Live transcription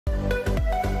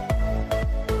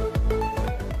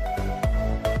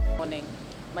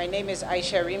My name is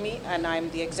Aisha Rimi, and I'm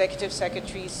the Executive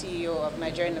Secretary, CEO of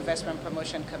Nigerian Investment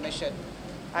Promotion Commission.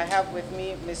 I have with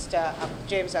me Mr.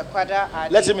 James Akwada.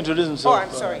 Let him introduce himself. Oh,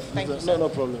 I'm sorry. Thank you, sir. No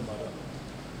problem, madam.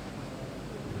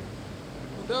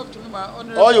 Good afternoon, my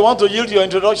honorable. Oh, you want to yield your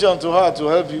introduction to her to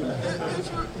help you?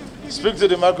 Speak to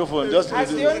the microphone. Just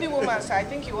as the only woman, sir, I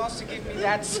think he wants to give me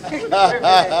that privilege.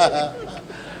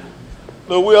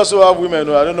 No, we also have women.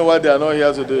 I don't know why they are not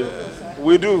here today.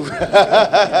 We do.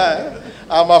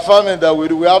 I'm affirming that we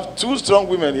do. We have two strong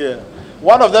women here.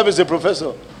 One of them is a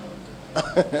professor.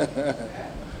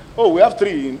 Oh, we have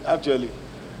three, actually.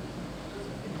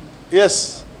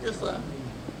 Yes. Yes, sir.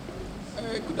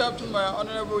 Good afternoon, my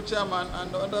honorable chairman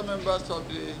and other members of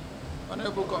the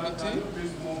honorable committee.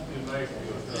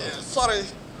 Sorry.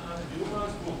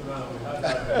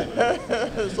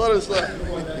 Sorry, sir.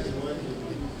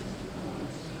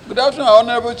 Good afternoon,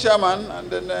 honorable chairman and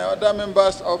then other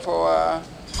members of our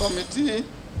committee.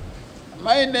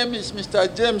 My name is Mr.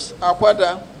 James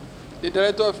Akwada, the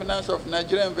Director of Finance of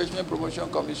Nigerian Investment Promotion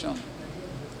Commission.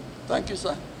 Thank you,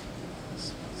 sir.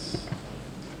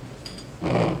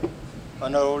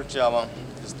 Honorable Chairman,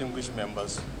 distinguished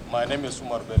members, my name is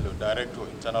Umar Bello, Director of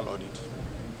Internal Audit.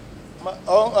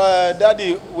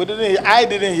 Daddy, I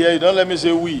didn't hear you. Don't let me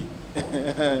say we.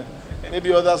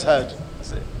 Maybe others heard.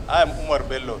 I am Umar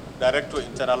Bello, Director of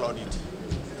Internal Audit.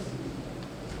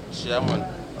 Chairman,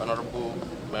 honorable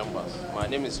members, my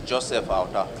name is Joseph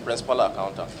Auta, Principal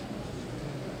Accountant.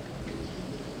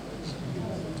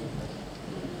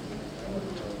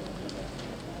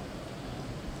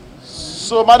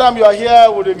 So, madam, you are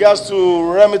here with regards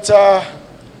to remitter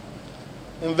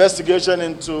investigation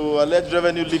into alleged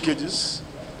revenue leakages.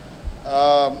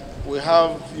 We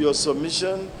have your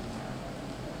submission,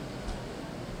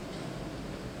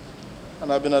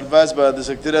 and I've been advised by the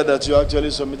Secretariat that you actually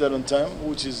submitted on time,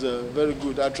 which is very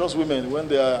good. I trust women when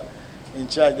they are in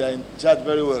charge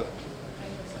very well.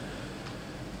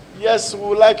 Yes, we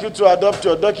would like you to adopt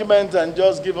your document and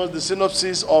just give us the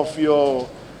synopsis of your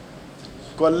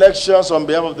collections on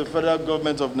behalf of the federal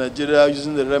government of Nigeria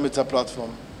using the remitter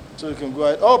platform. So you can go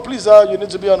ahead. Oh, please, you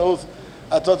need to be on oath.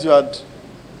 I thought you had.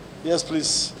 Yes,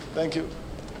 please. Thank you.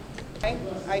 I,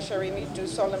 Aisha Rimi, do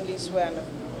solemnly swear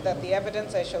that the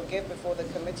evidence I shall give before the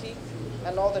committee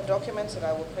and all the documents that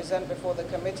I will present before the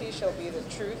committee shall be the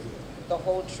truth, the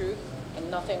whole truth, and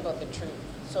nothing but the truth.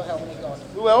 So help me God.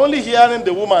 We were only hearing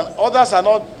the woman. Others are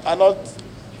not.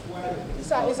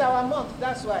 It's our month.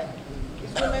 That's why.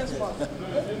 It's Women's Month.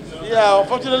 Yeah,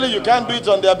 unfortunately, you can't do it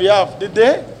on their behalf. Did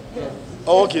they? Yes.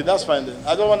 Oh, okay, that's fine then.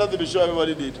 I don't wanted to be sure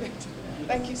everybody did.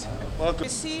 Thank you, sir. Welcome.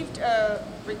 Received a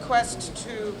request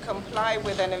to comply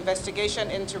with an investigation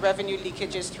into revenue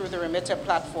leakages through the remitter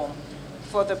platform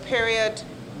for the period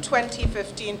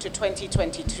 2015 to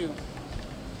 2022.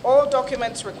 All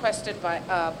documents requested by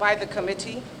the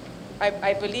committee,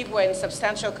 I believe, were in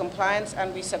substantial compliance,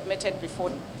 and we submitted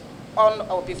before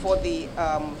the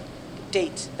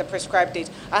date, the prescribed date.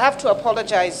 I have to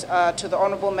apologize to the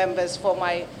honorable members for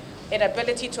my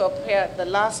inability to appear the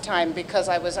last time because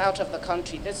I was out of the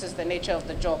country. This is the nature of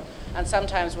the job, and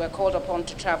sometimes we're called upon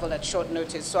to travel at short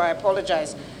notice. So I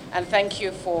apologize, and thank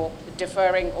you for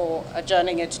deferring or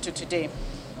adjourning it to today.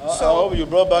 I hope you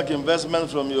brought back investment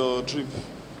from your trip.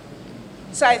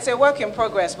 So it's a work in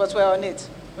progress, but we're on it.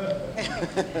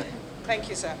 Thank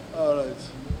you, sir. All right.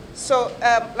 So,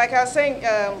 like I was saying,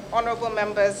 honorable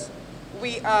members,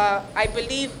 we are, I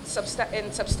believe,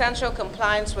 in substantial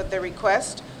compliance with the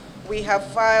request. We have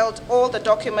filed all the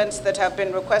documents that have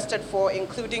been requested for,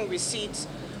 including receipts,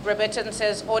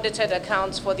 remittances, audited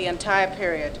accounts for the entire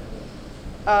period.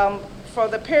 For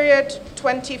the period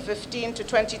 2015 to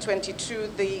 2022,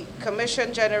 the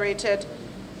Commission generated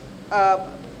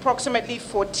approximately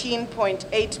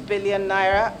 14.8 billion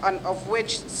naira, and of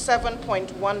which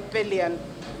 7.1 billion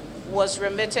was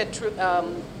remitted to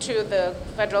the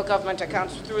federal government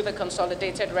accounts through the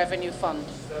Consolidated Revenue Fund.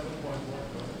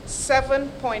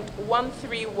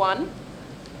 7.131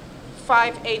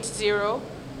 580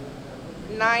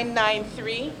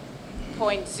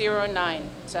 993.09.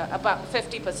 So about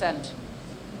 50%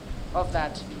 of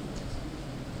that.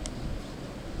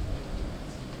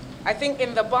 I think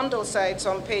in the bundle sides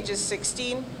on pages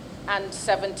 16 and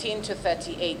 17 to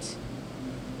 38.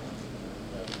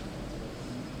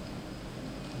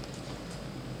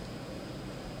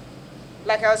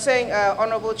 Like I was saying,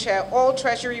 Honorable Chair, all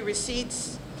Treasury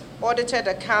receipts, audited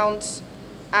accounts,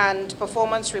 and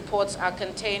performance reports are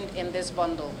contained in this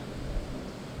bundle.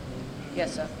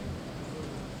 Yes, sir.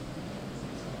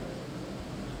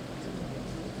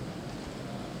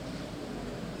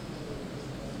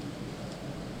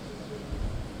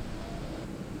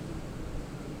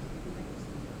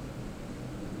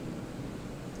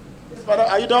 Madam,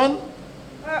 are you done?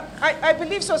 I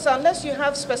believe so, sir, unless you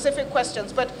have specific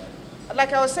questions. But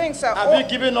like I was saying, sir. Have you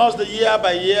given us the year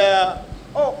by year?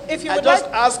 Oh, if you I would just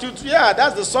like. ask you to, yeah,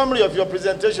 that's the summary of your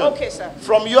presentation. Okay, sir.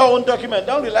 From your own document.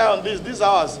 Don't rely on this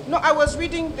ours. No, I was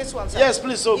reading this one, sir. Yes,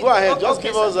 please, so go ahead. Just okay,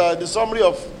 give us the summary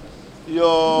of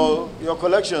your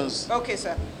collections. Okay,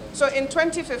 sir. So in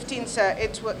 2015, sir,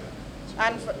 it was,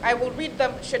 and I will read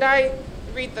them. Should I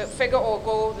read the figure or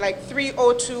go like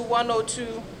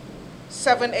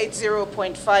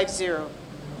 302,102,780.50?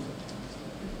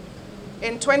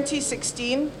 In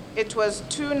 2016, it was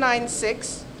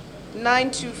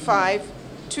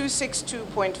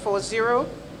 296,925,262.40.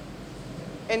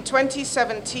 In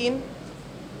 2017,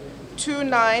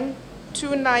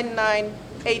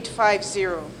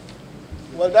 29299,850.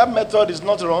 Well, that method is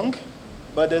not wrong,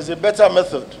 but there's a better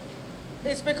method.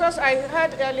 It's because I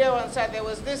heard earlier on, sir, there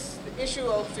was this issue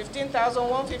of 15,000,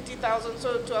 150,000.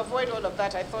 So to avoid all of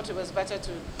that, I thought it was better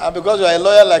to. And because you're a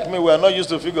lawyer like me, we are not used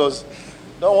to figures.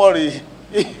 Don't worry.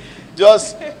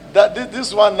 Just that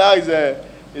this one now is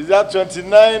that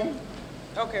 29?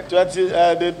 Okay.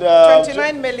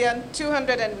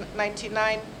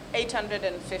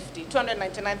 29,299,850.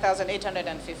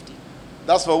 299,850.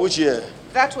 That's for which year?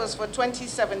 That was for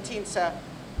 2017, sir.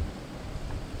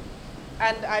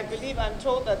 And I believe I'm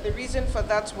told that the reason for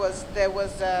that was there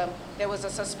was a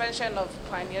suspension of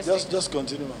pioneer. Just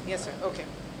continue. Yes, sir. Okay.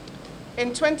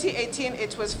 In 2018,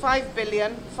 it was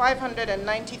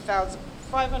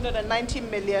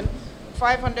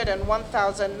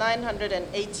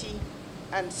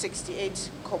 5,590,501,980.68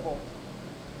 kobo.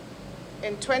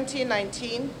 In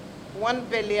 2019,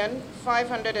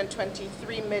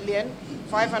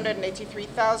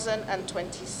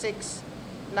 1,523,583,026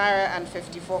 naira and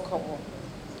 54 kobo.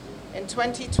 In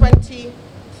 2020,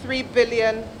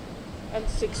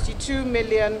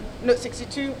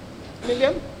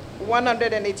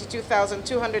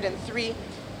 62,182,203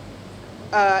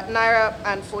 naira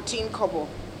and 14 kobo.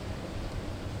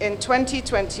 In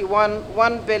 2021,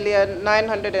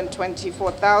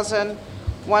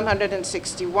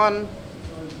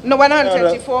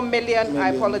 124 million, I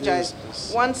apologize,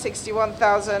 yes,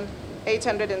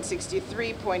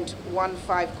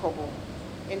 161,863.15 kobo.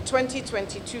 In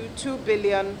 2022,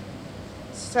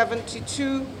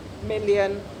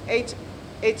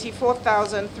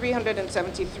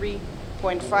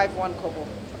 2,072,084,373.51 kobo.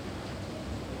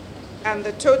 And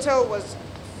the total was,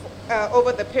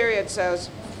 over the period, says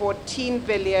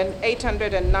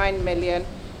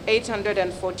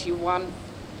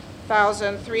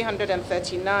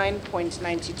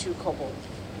 14,809,841,339.92 kobo,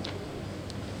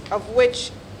 of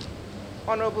which,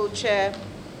 Honorable Chair,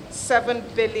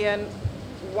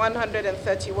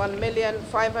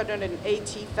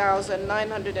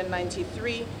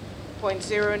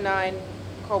 7,131,580,993.09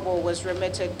 kobo was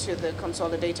remitted to the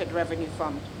Consolidated Revenue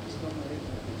Fund.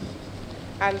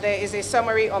 And there is a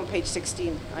summary on page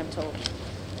 16, I'm told.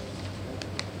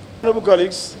 Honorable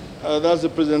colleagues, that's the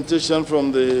presentation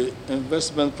from the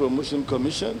Investment Promotion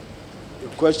Commission.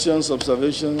 Your questions,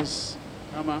 observations?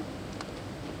 Comment?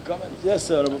 Yes,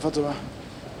 sir, Honorable Fatuma.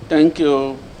 Thank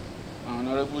you,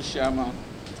 Honorable Chairman.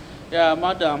 Yeah,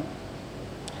 Madam,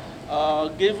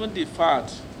 given the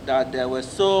fact that there were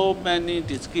so many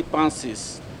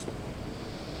discrepancies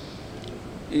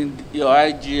in your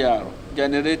IGR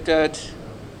generated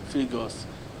figures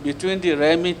between the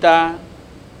remitter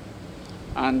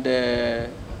and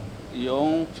your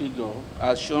own figure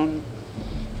as shown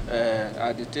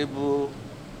at the table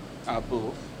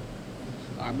above,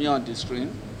 I mean on the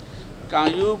screen,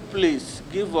 can you please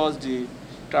give us the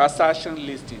transaction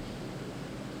listing?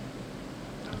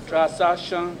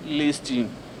 Transaction listing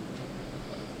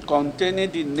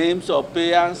containing the names of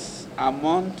payers,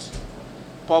 amount,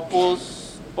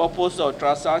 purpose of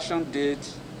transaction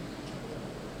date,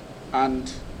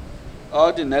 and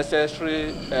all the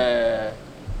necessary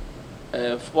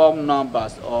form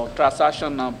numbers or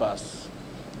transaction numbers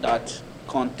that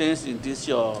contains in this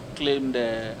your acclaimed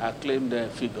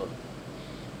figure.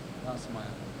 That's my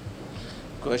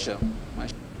question.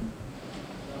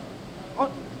 You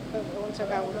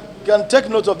can take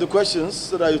note of the questions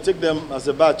so that you take them as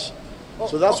a batch.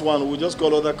 So that's one. We'll just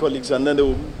call other colleagues and then they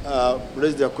will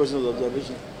raise their questions of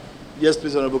observation. Yes,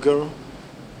 please, Honorable Kero.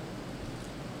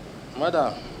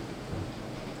 Madam,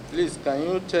 please, can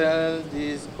you tell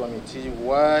this committee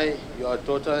why your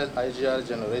total IGR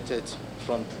generated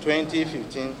from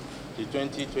 2015 to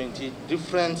 2020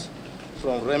 different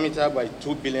from remitter by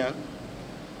 2 billion,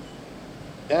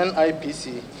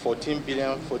 NIPC 14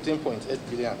 billion, 14.8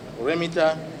 billion,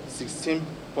 remitter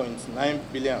 16.9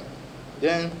 billion,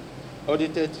 then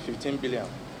audited 15 billion,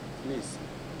 please.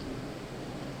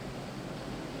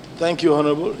 Thank you,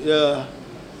 Honorable. Yeah.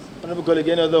 Honorable colleague,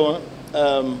 any other one?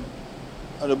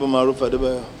 Honorable Maruf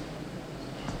Adebayo.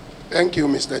 Thank you,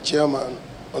 Mr. Chairman.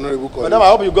 Honorable colleague. Madam, I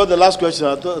hope you got the last question.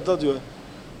 I thought you were.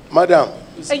 Madam.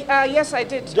 Yes, I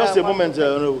did. Just a moment,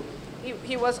 Honorable.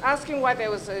 He was asking why there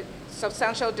was a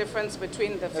substantial difference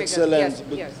between the figures. Excellent.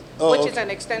 Yes, Oh, which okay. is an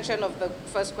extension of the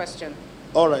first question.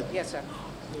 All right. Yes, sir.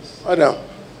 Madam,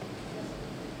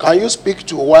 can you speak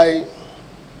to why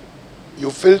you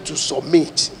failed to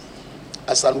submit,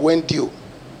 as and when due,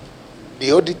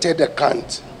 the audited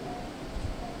account,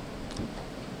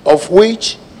 of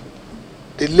which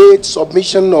the late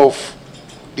submission of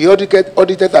the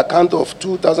audited account of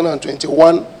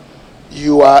 2021,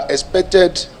 you are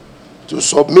expected to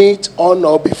submit on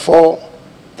or before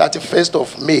 31st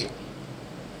of May.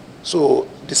 So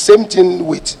the same thing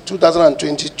with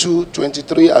 2022,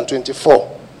 23, and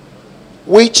 24,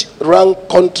 which ran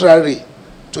contrary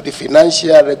to the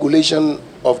financial regulation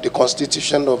of the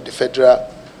Constitution of the Federal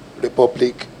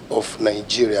Republic of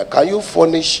Nigeria. Can you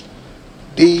furnish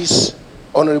this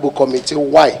honorable committee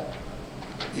why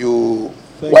Thank you.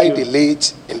 delayed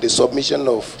in the submission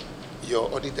of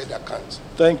your audited account?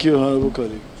 Thank you, Honorable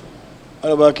colleague.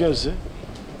 Honorable Akinse.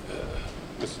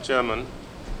 Mr. Chairman,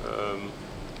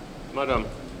 Madam,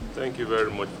 thank you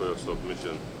very much for your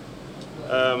submission.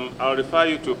 I'll refer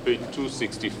you to page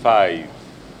 265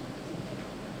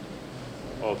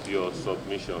 of your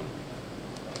submission.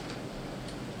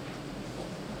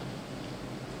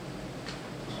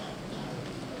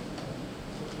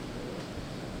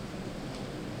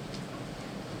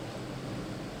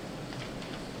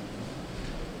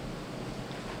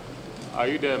 Are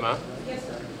you there, ma'am? Yes,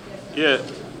 sir. Yeah.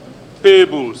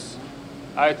 Payables,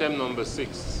 item number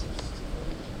 6.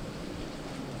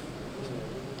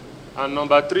 And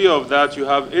number 3 of that, you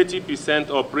have 80%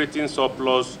 operating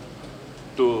surplus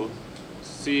to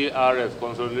CRF,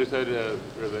 Consolidated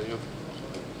Revenue.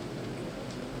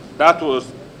 That was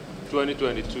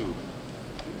 2022.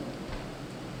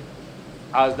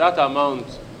 Has that amount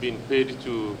been paid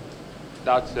to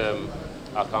that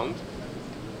account?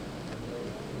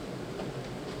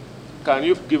 Can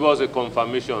you give us a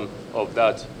confirmation of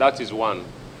that? That is one.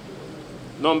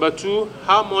 Number 2,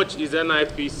 how much is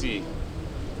NIPC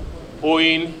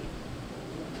owing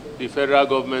the federal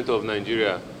government of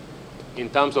Nigeria in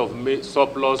terms of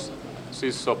surplus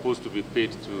is supposed to be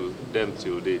paid to them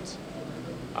till date?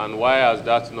 And why has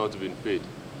that not been paid?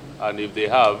 And if they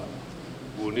have,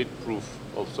 we'll need proof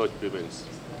of such payments.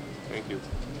 Thank you.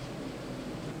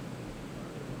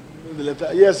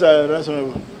 Yes,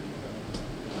 Honorable.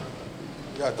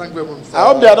 Yeah, thank you very much. I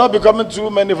hope they are not becoming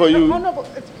too many for you. Honorable,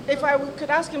 if I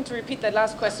could ask him to repeat the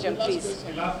last question, please.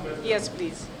 Yes,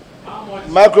 please.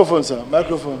 Microphone, sir.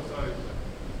 Microphone.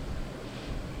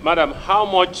 Madam, how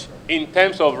much in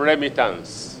terms of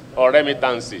remittance or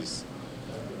remittances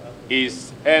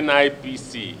is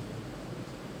NIPC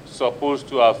supposed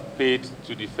to have paid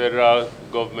to the federal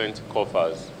government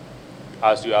coffers,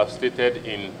 as you have stated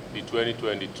in the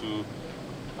 2022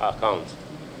 account?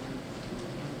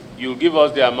 You give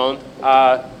us the amount.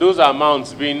 Are those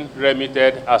amounts being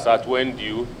remitted as at when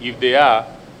due? If they are,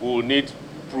 we will need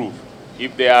proof.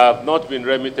 If they have not been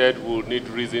remitted, we will need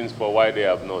reasons for why they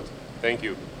have not. Thank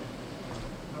you.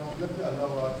 Let me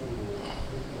allow her to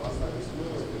answer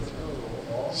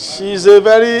this. She's a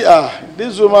very,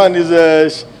 this woman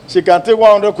is, she can take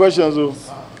 100 questions.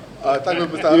 Thank you,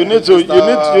 Mr.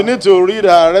 You need to read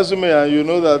her resume, and you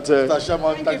know that. Mr.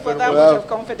 Sherman, Thank you for that much of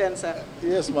confidence, sir.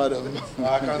 Yes, madam.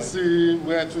 I can see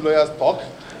where two lawyers talk,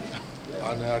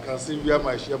 and I can see where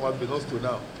my chairman belongs to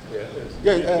now.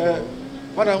 Yeah,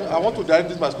 madam, I want to direct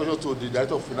this my question to the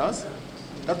Director of Finance.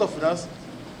 Director of Finance,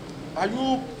 are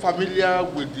you familiar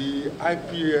with the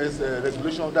IPS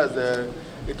regulation, that's the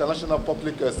International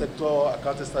Public Sector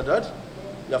Accounting Standard?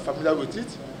 You are familiar with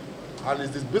it? And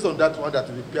is this based on that one that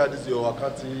you prepare this your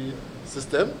accounting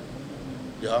system?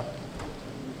 Yeah.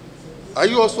 Are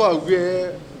you also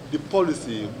aware the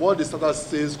policy, what the standard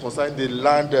says concerning the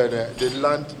land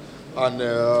and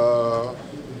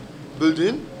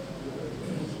building?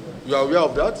 You are aware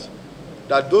of that?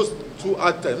 That those two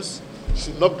items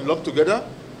should not belong together?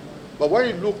 But when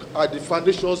you look at the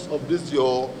foundations of this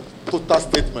your total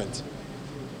statement,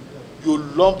 you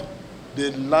lump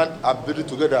the land and building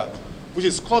together, which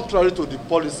is contrary to the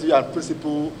policy and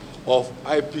principle of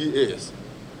IPAs.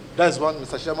 That is one,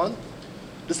 Mr. Chairman.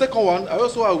 The second one, I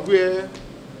also aware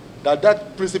that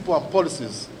that principle and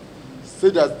policies say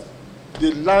that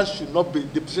the land should not be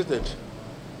depreciated.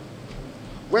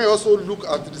 When you also look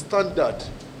at the standard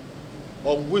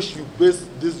on which you base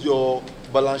this your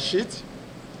balance sheet,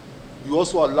 you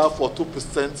also allow for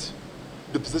 2%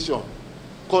 depreciation,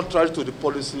 contrary to the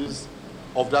policies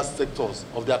of that sectors,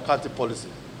 of their accounting policy?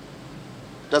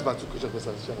 That's my two questions,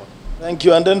 Mr. Chairman. Thank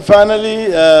you. And then finally,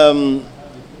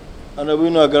 Honorable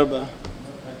Agarba.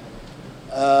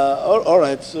 All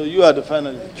right, so you are the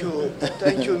finalist.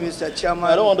 Thank you, Mr. Chairman.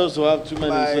 I don't want us to have too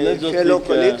many, so let's just fellow take,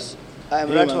 colleagues, I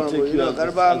am Right Honorable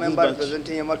Agarba, member batch.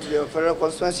 representing Yamatule Federal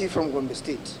Constituency from Gombe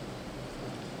State.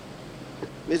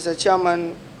 Mr.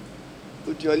 Chairman,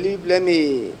 with your leave, let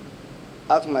me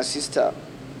ask my sister.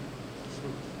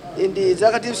 In the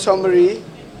executive summary,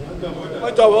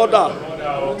 Point of order.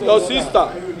 Your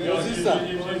sister. Your sister.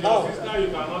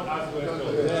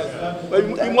 But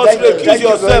you must recuse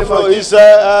yourself.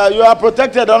 You are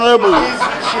protected, Honorable.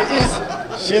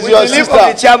 She's your sister.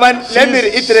 Of the chairman, let me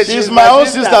reiterate. She's my own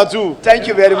sister too. Thank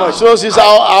you very much. So she's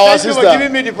our Thank sister. Thank you for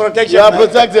giving me the protection. You are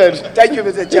protected. Thank you,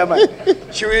 Mr. Chairman.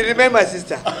 She will remain my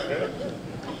sister.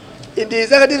 In the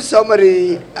executive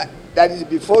summary that is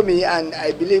before me, and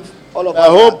I believe all of us. I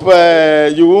hope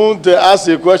you won't ask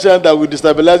a question that will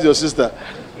destabilize your sister.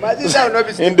 My sister will not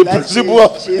be in the principle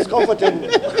of. She is comfortable.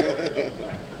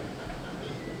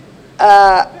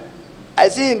 I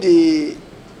see in the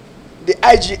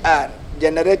IGR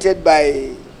generated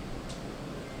by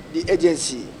the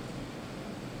agency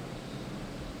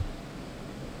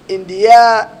in the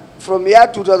year, from year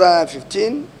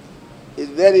 2015 is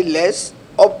very less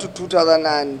up to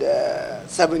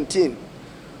 2017.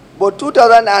 But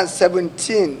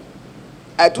 2017,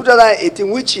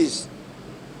 2018, which is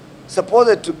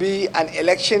supposed to be an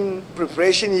election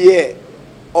preparation year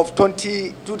of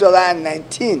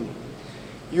 2019,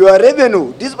 your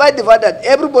revenue, despite the fact that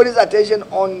everybody's attention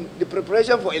on the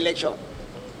preparation for election,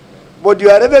 but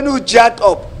your revenue jacked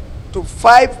up to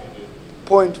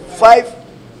 5.5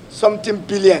 something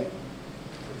billion.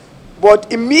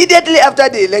 But immediately after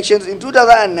the elections in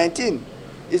 2019,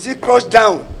 it crashed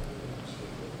down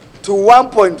to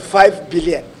 1.5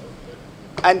 billion.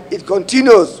 And it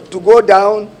continues to go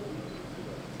down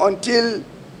until,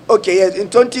 okay, yes, in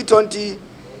 2020,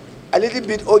 a little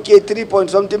bit, okay, 3 point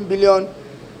something billion.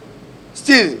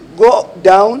 Still go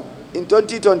down in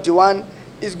 2021,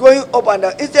 it's going up and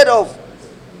down. Instead of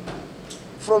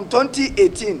from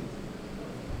 2018,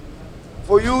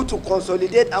 for you to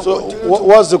consolidate and so continue.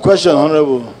 What's the question,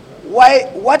 Honorable?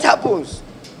 What happens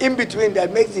in between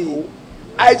that makes the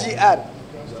IGR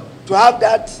to have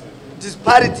that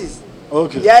disparities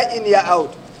year in, year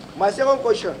out? My second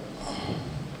question.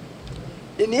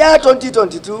 In year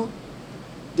 2022,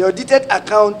 the audited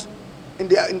account, in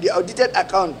the audited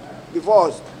account before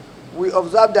us, we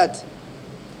observed that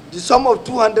the sum of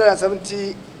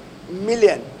 270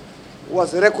 million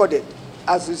was recorded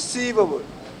as receivable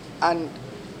and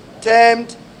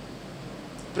termed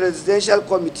Presidential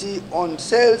Committee on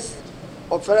Sales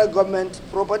of Federal Government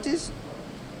Properties.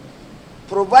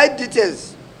 Provide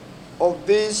details of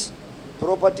these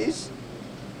properties.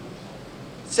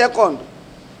 Second,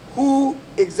 who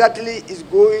exactly is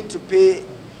going to pay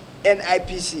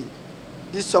NIPC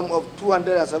this sum of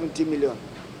 270 million?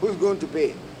 Who is going to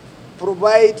pay?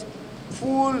 Provide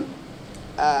full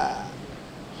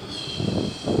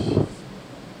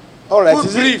all right,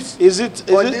 is it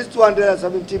on this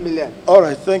 270 million? All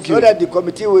right, thank you. So that the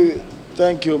committee will.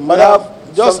 Thank you, Madam.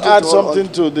 Just add something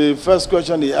to the first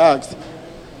question he asked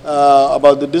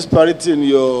about the disparity in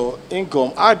your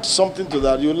income. Add something to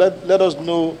that. You let us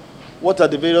know what are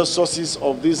the various sources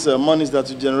of these monies that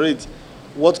you generate,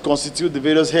 what constitute the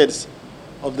various heads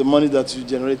of the money that you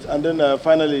generate, and then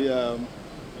finally.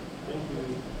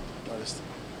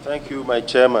 Thank you, my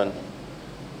chairman.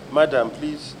 Madam,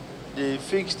 please. The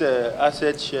fixed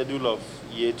asset schedule of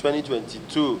year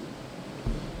 2022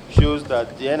 shows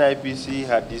that the NIPC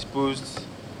had disposed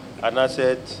an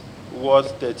asset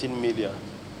worth 13 million.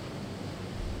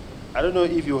 I don't know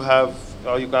if you have,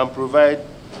 or you can provide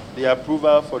the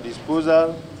approval for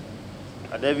disposal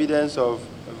and evidence of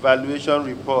valuation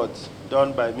report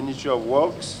done by Ministry of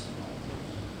Works,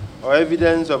 or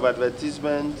evidence of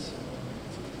advertisement,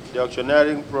 the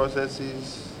auctioneering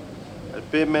processes, a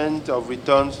payment of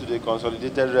returns to the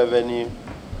Consolidated Revenue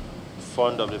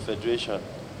Fund of the Federation.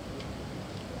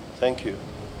 Thank you.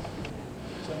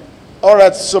 All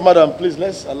right, so Madam, please,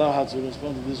 let's allow her to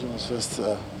respond to this one first.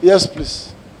 Yes,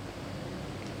 please.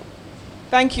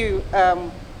 Thank you,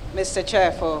 Mr.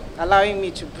 Chair, for allowing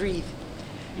me to breathe.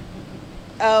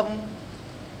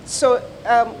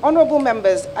 Honorable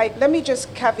members, let me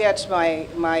just caveat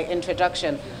my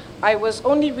introduction. I was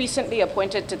only recently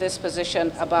appointed to this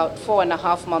position about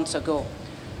 4.5 months ago.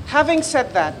 Having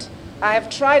said that, I have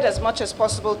tried as much as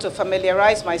possible to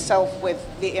familiarize myself with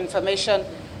the information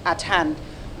at hand.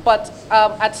 But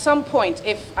at some point,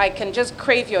 if I can just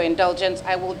crave your indulgence,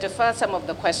 I will defer some of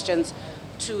the questions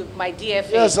to my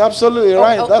DFA. Yes, absolutely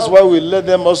right. That's why we let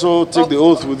them also take the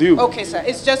oath with you. Okay, sir.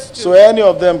 It's just to, so any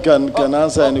of them can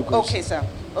answer any question. Okay, sir.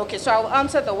 Okay, so I'll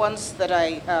answer the ones that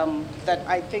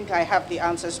I think I have the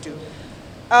answers to.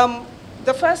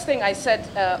 The first thing I said,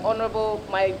 Honorable,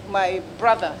 my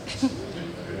brother,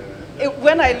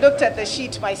 when I looked at the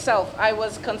sheet myself, I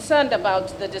was concerned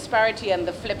about the disparity and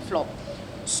the flip-flop.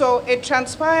 So it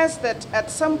transpires that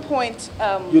at some point...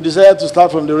 you decided to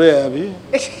start from the rear, have you?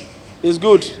 It's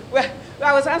good. Well,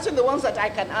 I was answering the ones that I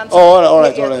can answer. Oh, all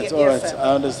right. Yes,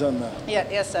 I understand that. Yeah,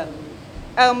 yes, sir.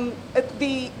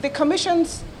 The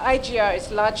Commission's IGR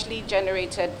is largely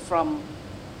generated from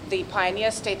the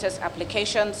pioneer status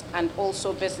applications and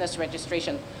also business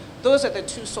registration. Those are the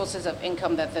two sources of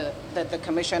income that the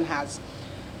Commission has.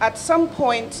 At some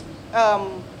point,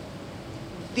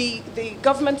 the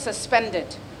government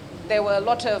suspended. There were a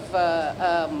lot of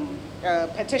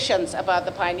petitions about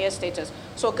the pioneer status.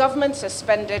 So government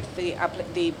suspended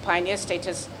the pioneer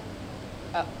status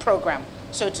program,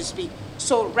 so to speak.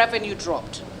 So revenue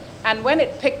dropped. And when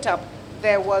it picked up,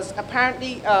 there was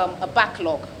apparently a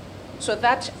backlog. So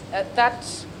that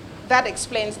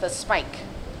explains the spike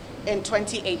in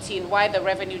 2018, why the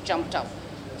revenue jumped up.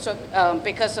 So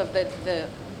because of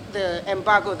the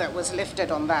embargo that was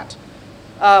lifted on that.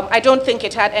 I don't think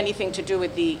it had anything to do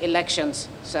with the elections,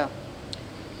 sir.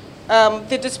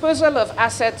 The disposal of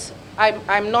assets, I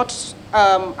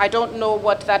don't know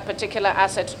what that particular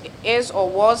asset is or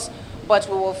was, but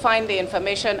we will find the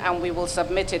information and we will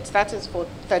submit it. That is for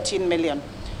 13 million.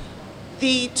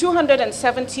 The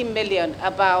 270 million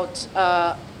about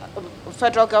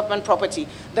federal government property,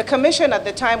 the Commission at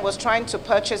the time was trying to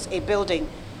purchase a building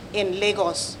in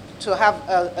Lagos to have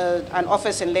an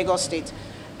office in Lagos State.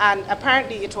 And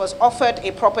apparently it was offered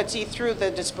a property through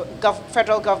the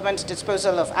federal government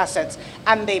disposal of assets,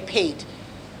 and they paid.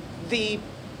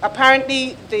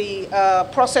 Apparently the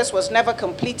process was never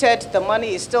completed, the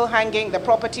money is still hanging, the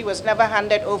property was never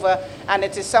handed over, and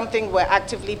it is something we're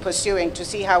actively pursuing to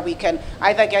see how we can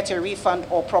either get a refund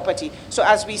or property. So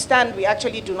as we stand, we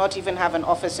actually do not even have an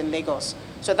office in Lagos.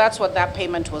 So that's what that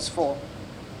payment was for.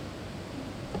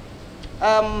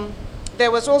 There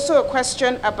was also a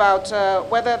question about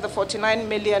whether the 49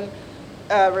 million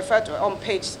referred to on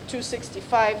page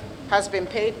 265 has been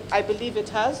paid. I believe it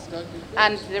has,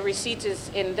 and the receipt is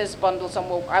in this bundle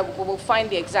somewhere. We will find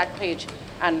the exact page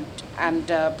and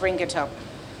bring it up.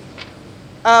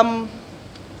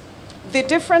 The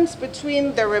difference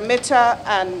between the remitter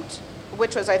and,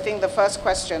 which was I think the first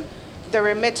question, the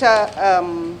remitter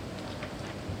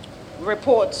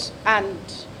reports and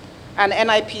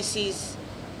NIPC's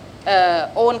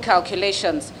own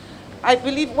calculations. I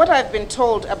believe what I've been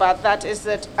told about that is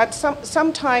that at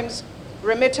sometimes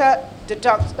remitter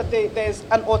deducts, there's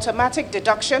an automatic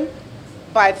deduction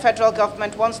by the federal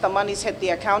government once the money's hit the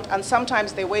account, and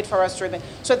sometimes they wait for us to remit.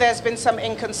 So there's been some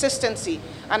inconsistency,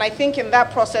 and I think in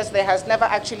that process there has never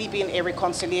actually been a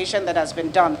reconciliation that has been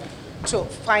done to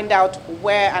find out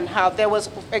where and how. There was,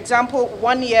 for example,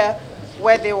 1 year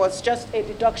where there was just a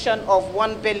deduction of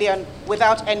 1 billion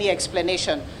without any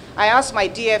explanation. I asked my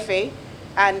DFA,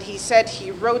 and he said he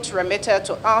wrote remitter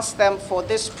to ask them for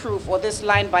this proof or this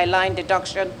line-by-line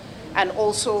deduction, and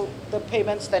also the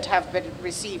payments that have been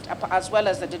received, as well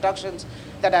as the deductions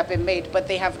that have been made, but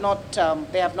they have not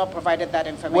provided that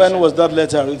information. When was that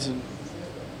letter written?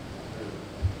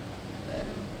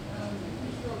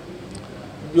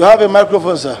 You have a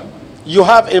microphone, sir. You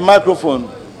have a microphone.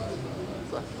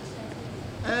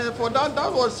 For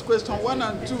that was question 1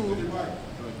 and 2.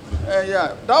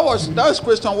 Yeah, that was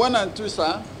question 1 and 2,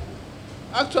 sir.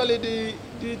 Actually,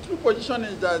 the true position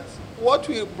is that what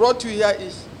we brought you here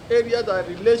is area that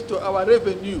relates to our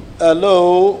revenue.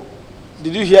 Hello,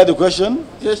 did you hear the question?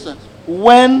 Yes, sir.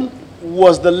 When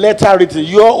was the letter written?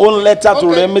 Your own letter to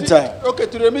remitter? Okay,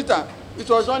 to remitter. It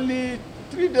was only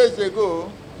 3 days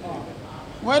ago.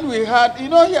 When we had, you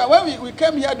know, here, when we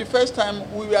came here the first time,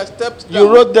 we were stepped down.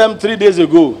 You wrote them 3 days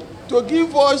ago? To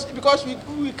give us, because we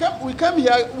came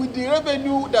here with the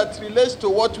revenue that relates to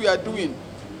what we are doing.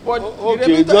 But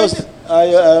okay,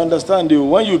 I understand you.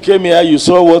 When you came here, you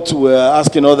saw what we were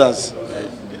asking others.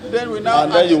 Then we now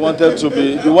and then you wanted to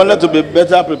be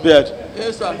better prepared.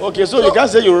 Yes, sir. Okay, so you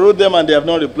can't say you wrote them and they have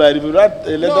not replied. If you wrote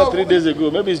a letter 3 days ago,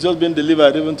 maybe it's just been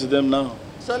delivered even to them now.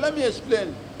 So let me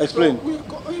explain. Explain. So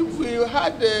we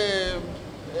had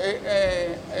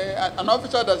an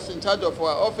officer that's in charge of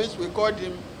our office. We called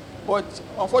him, but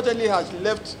unfortunately has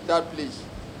left that place.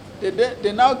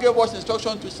 They now gave us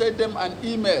instruction to send them an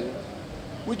email,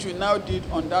 which we now did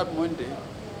on that Monday.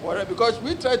 Because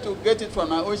we tried to get it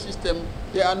from our own system,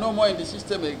 they are no more in the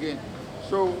system again.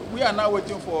 So we are now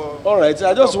waiting for... All right,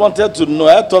 I just wanted to know.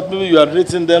 I thought maybe you had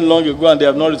written them long ago and they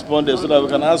have not responded, so that we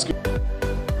can ask you.